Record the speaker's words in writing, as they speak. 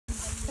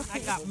I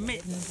got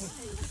mittens.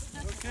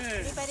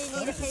 Okay. Anybody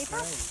need a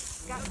paper?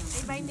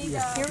 Anybody need a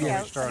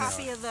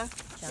copy of the?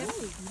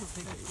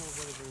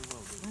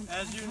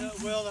 As you know,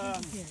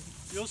 well,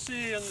 you'll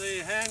see in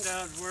the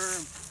handout where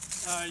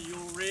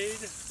you'll read,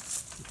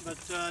 but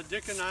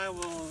Dick and I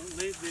will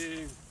lead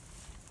the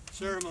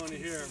ceremony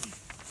here.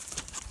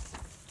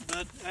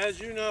 But as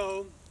you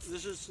know,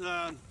 this is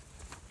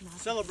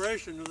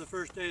celebration of the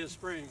first day of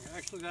spring.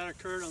 Actually, that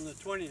occurred on the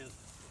 20th,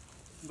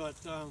 but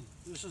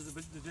this is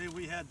the day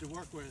we had to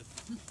work with.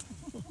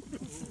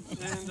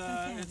 And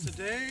it's a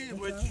day in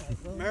which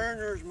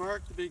mariners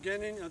mark the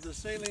beginning of the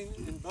sailing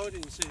and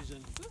boating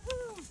season.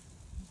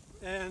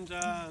 And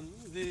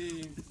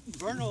the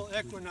vernal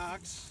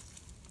equinox,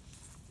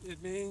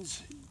 it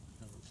means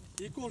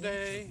equal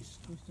day,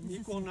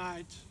 equal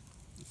night,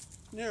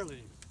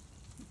 nearly.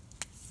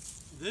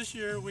 This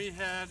year we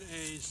had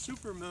a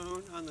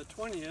supermoon on the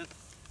 20th,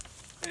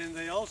 and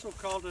they also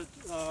called it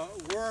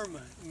worm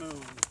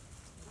moon.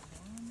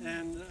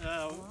 And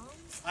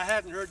I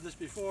hadn't heard this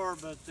before,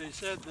 but they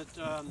said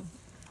that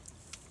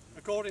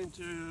according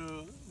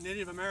to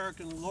Native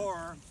American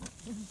lore,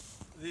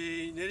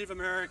 the Native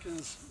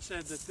Americans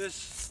said that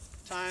this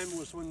time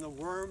was when the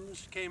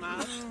worms came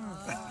out.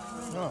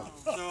 So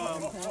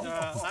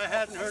I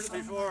hadn't heard it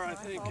before. I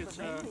think it's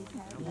a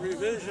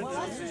revision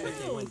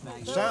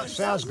of the...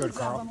 Sounds good,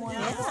 Carl.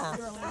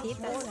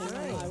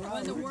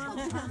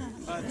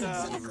 But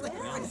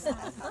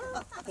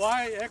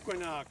why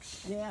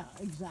equinox? Yeah,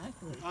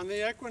 exactly. On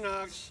the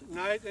equinox,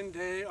 night and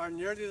day are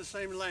nearly the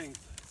same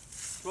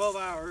length, 12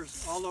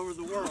 hours all over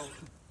the world.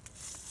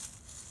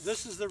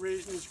 This is the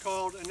reason it's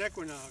called an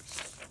equinox,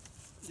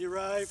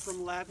 derived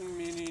from Latin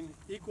meaning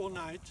equal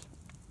night.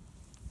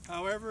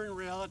 However, in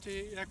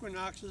reality,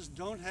 equinoxes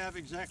don't have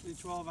exactly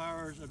 12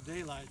 hours of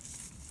daylight.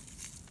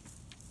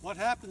 What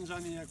happens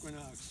on the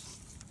equinox?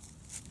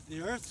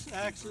 The Earth's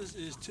axis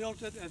is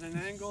tilted at an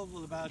angle of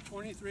about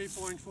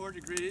 23.4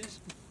 degrees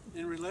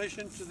in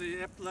relation to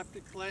the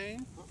ecliptic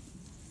plane,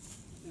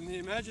 in the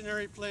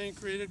imaginary plane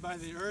created by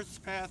the Earth's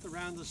path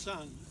around the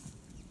sun.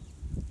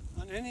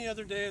 On any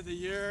other day of the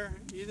year,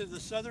 either the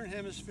southern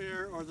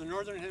hemisphere or the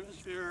northern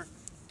hemisphere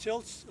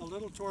tilts a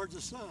little towards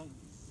the sun.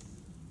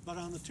 But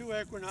on the two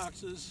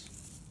equinoxes,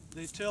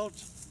 the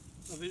tilt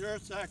of the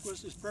Earth's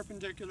axis is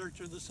perpendicular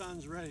to the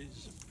sun's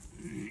rays.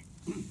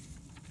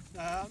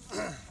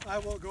 I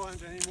won't go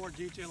into any more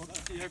detail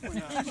about the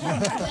equinox.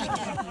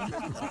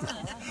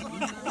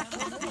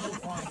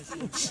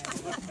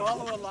 But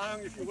follow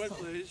along if you would,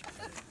 please.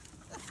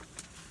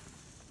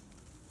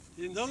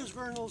 In those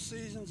vernal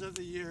seasons of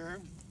the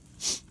year,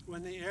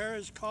 when the air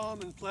is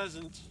calm and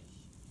pleasant,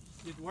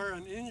 it were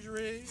an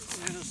injury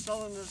and a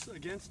sullenness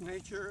against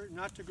nature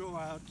not to go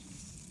out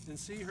and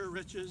see her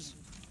riches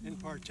and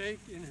partake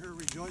in her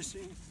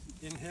rejoicing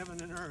in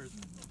heaven and earth.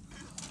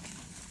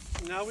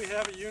 Now we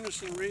have a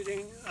unison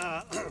reading.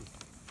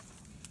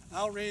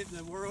 I'll read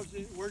the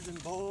words in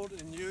bold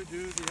and you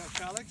do the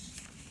italics.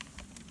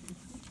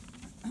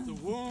 The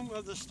womb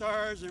of the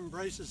stars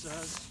embraces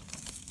us.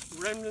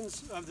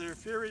 Remnants of their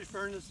fiery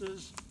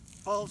furnaces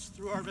pulse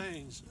through our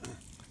veins.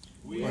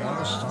 We are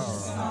the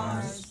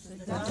stars,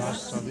 the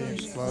dust of the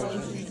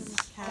explosion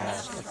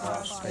cast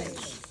across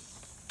space.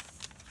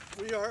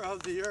 We are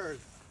of the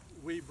earth.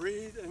 We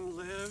breathe and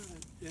live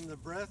in the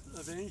breath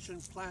of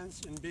ancient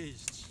plants and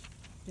beasts.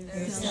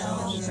 Their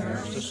cells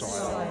nourish the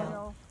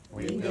soil.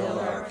 We build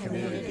our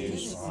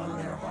communities on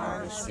their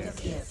harvest of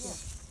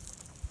gifts.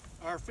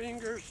 Our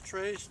fingers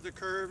trace the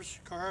curves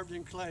carved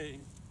in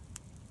clay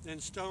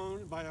and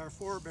stone by our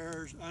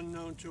forebears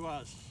unknown to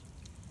us.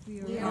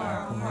 We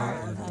are a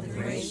part of the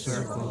great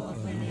circle of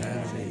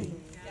humanity,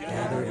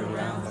 gathered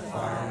around the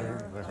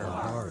fire of her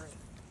hearth.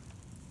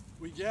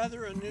 We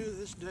gather anew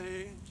this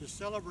day to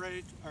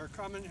celebrate our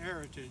common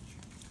heritage.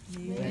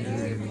 May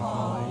we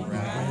recall in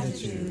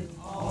gratitude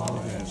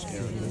all that has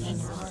given us.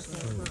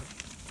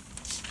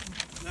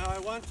 Now I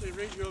want to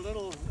read you a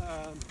little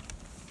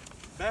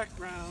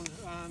background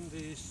on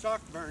the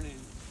sock burning.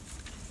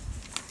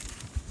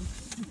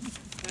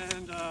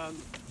 And a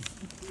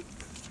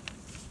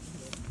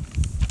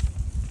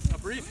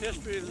brief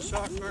history of the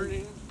sock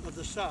burning of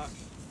the socks.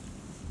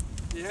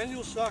 The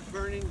annual sock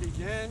burning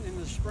began in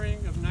the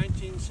spring of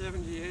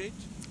 1978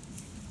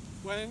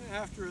 when,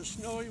 after a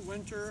snowy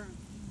winter,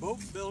 boat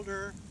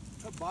builder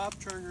Bob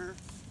Turner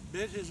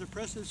bid his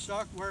oppressive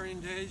sock-wearing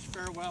days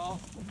farewell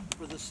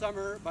for the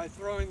summer by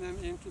throwing them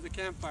into the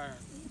campfire.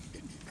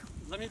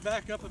 Let me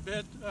back up a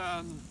bit.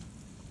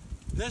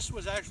 This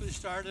was actually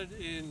started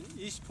in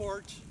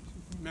Eastport,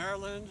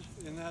 Maryland,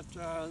 in that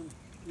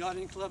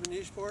yachting club in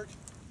Eastport,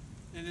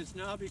 and it's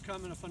now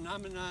become a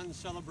phenomenon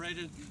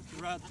celebrated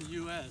throughout the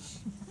U.S.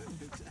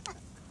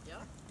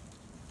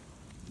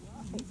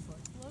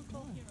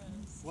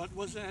 What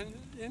was an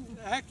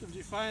act of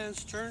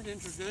defiance turned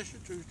into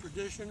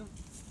tradition,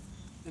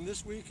 and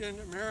this weekend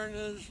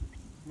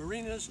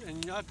marinas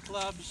and yacht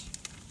clubs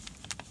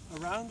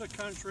around the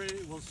country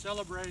will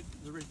celebrate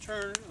the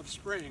return of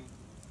spring.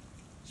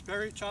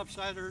 Sperry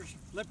topsiders,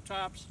 flip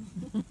tops,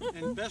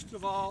 and best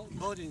of all,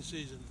 boating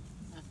season.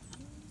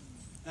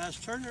 As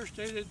Turner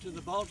stated to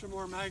the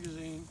Baltimore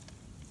Magazine,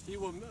 he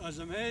was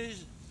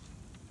amazed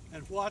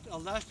at what a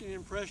lasting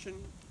impression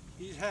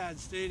he had,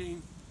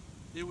 stating,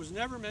 "It was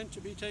never meant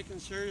to be taken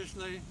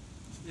seriously.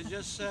 It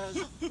just says,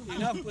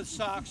 enough with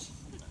socks,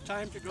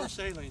 time to go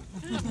sailing."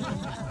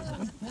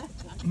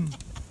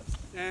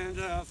 And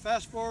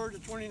fast forward to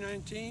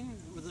 2019,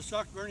 where the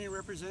sock burning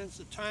represents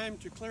the time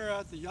to clear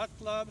out the yacht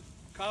club,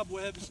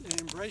 cobwebs, and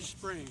embrace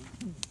spring.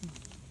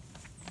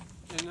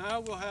 And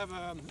now we'll have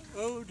an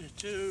ode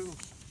to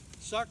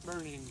sock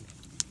burning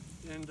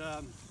and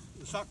the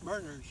sock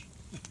burners.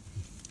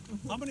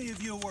 How many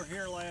of you were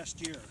here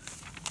last year?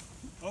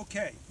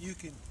 Okay, you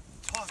can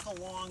talk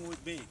along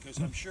with me, because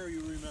I'm sure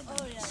you remember.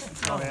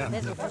 Oh,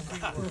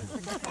 yeah.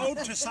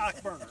 Ode to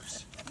sock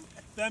burners.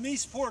 Them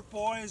Eastport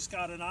boys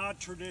got an odd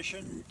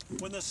tradition.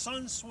 When the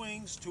sun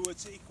swings to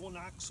its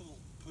equinoxial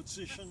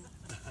position,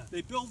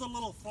 they build a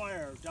little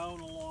fire down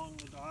along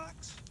the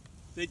docks.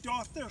 They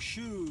doff their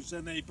shoes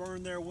and they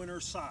burn their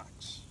winter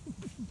socks.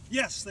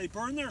 Yes, they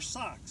burn their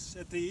socks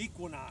at the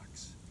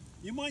equinox.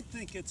 You might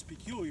think it's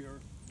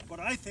peculiar, but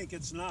I think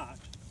it's not.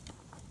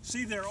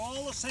 See, they're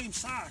all the same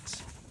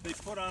socks they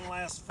put on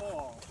last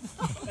fall,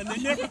 and they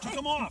never took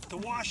them off to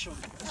wash them,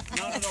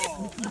 not at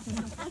all.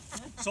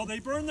 So they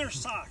burn their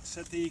socks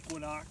at the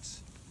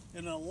equinox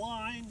in a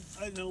line,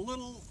 in a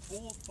little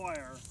full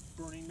fire,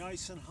 burning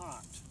nice and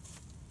hot.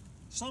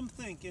 Some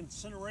think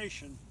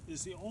incineration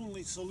is the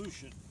only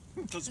solution,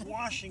 because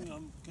washing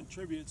them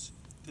contributes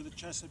to the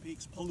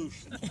Chesapeake's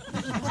pollution.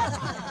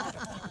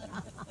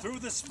 Through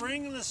the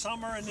spring and the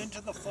summer and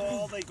into the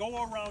fall, they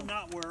go around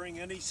not wearing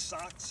any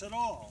socks at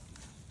all.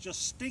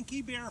 Just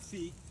stinky bare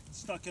feet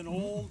stuck in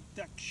old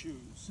deck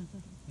shoes,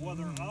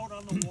 whether out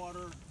on the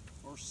water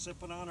or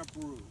sipping on a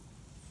brew.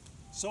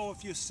 So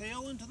if you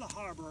sail into the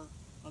harbor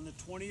on the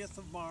 20th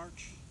of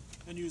March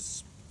and you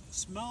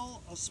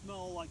smell a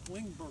smell like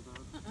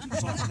Lingburger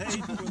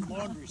sauteed with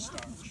laundry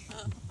starch,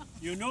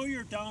 you know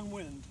you're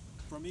downwind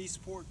from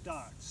Eastport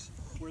docks,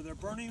 where they're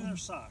burning their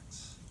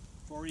socks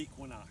for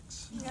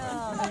equinox.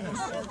 Oh, that is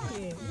so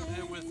cute.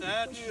 And with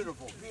that,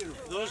 beautiful,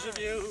 beautiful. Those of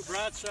you who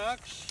brought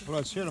socks, Well,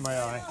 it's here to my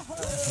eye.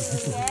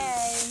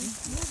 Yay.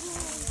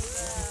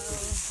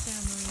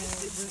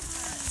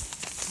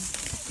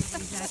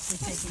 He's actually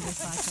taking his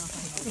socks off.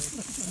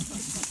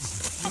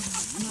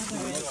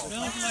 it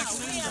smells like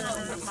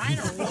Lindbergh. Mine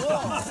are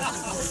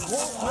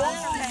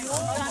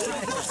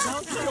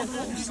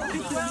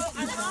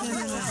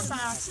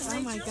Oh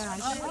my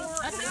gosh.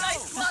 That's a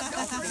nice plug.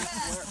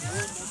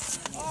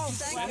 Oh,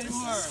 thank Any you.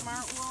 more?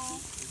 Smart wool.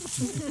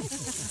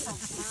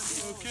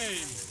 Okay.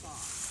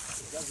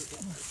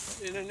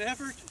 In an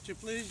effort to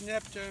please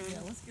Neptune,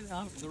 Let's get it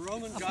off. the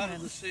Roman god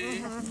of the sea,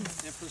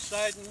 and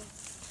Poseidon,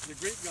 the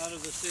Greek god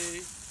of the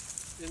sea,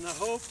 in the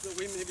hope that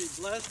we may be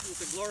blessed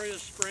with a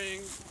glorious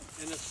spring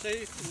and a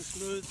safe and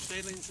smooth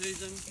sailing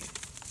season,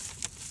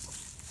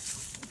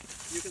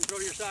 you can throw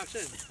your socks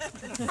in.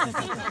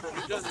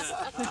 You've done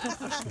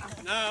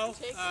that. Now,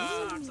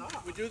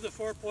 we do the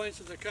 4 points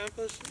of the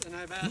compass, and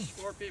I've asked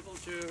 4 people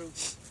to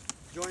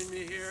join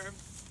me here.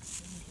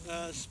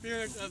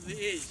 Spirit of the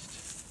East.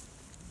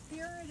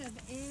 Spirit of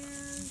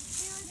air,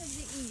 spirit of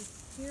the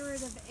east,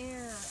 spirit of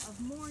air, of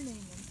morning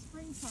and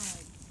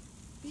springtime,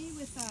 be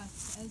with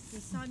us as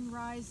the sun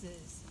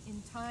rises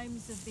in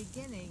times of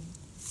beginning,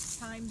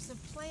 times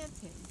of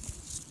planting.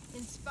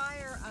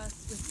 Inspire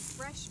us with the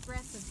fresh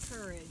breath of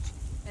courage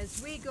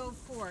as we go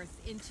forth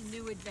into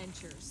new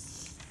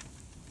adventures.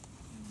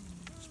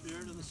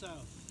 Spirit of the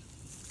South.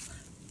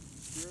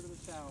 Spirit of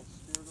the South,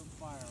 spirit of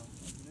fire,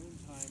 of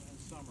noontime and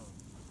summer,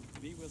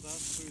 be with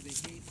us through the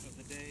heat of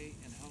the day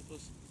and help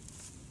us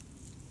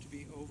to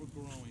be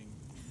overgrowing.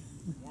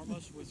 Warm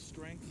us with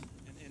strength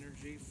and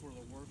energy for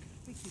the work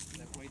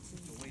that awaits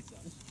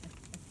us.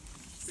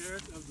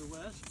 Spirit of the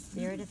West.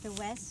 Spirit of the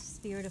West,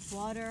 spirit of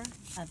water,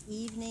 of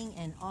evening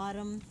and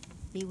autumn,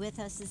 be with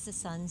us as the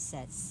sun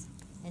sets,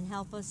 and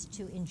help us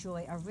to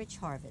enjoy a rich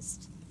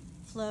harvest.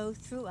 Flow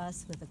through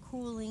us with a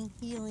cooling,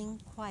 healing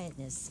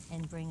quietness,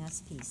 and bring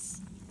us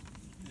peace.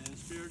 And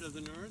Spirit of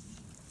the North.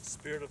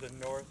 Spirit of the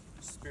North,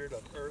 spirit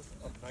of earth,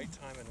 of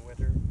nighttime and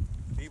winter,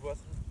 be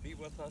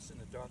with us in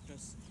the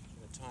darkness,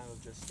 in the time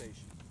of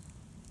gestation.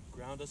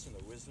 Ground us in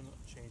the wisdom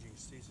of changing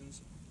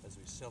seasons as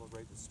we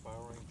celebrate the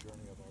spiraling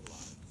journey of our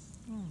lives.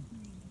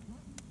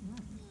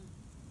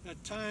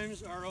 At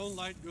times, our own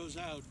light goes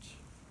out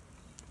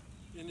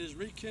and is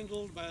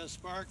rekindled by a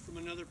spark from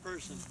another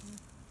person.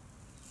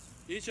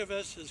 Each of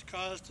us has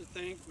cause to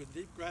think with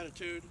deep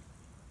gratitude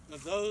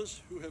of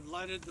those who have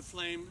lighted the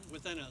flame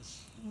within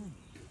us.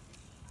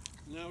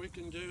 Now we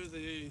can do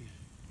the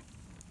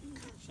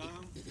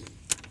song.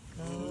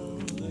 Oh,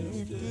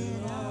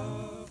 lifted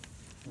up,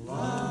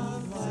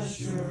 love was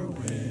your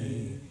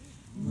way,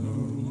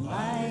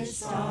 moonlight,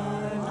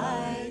 starlight.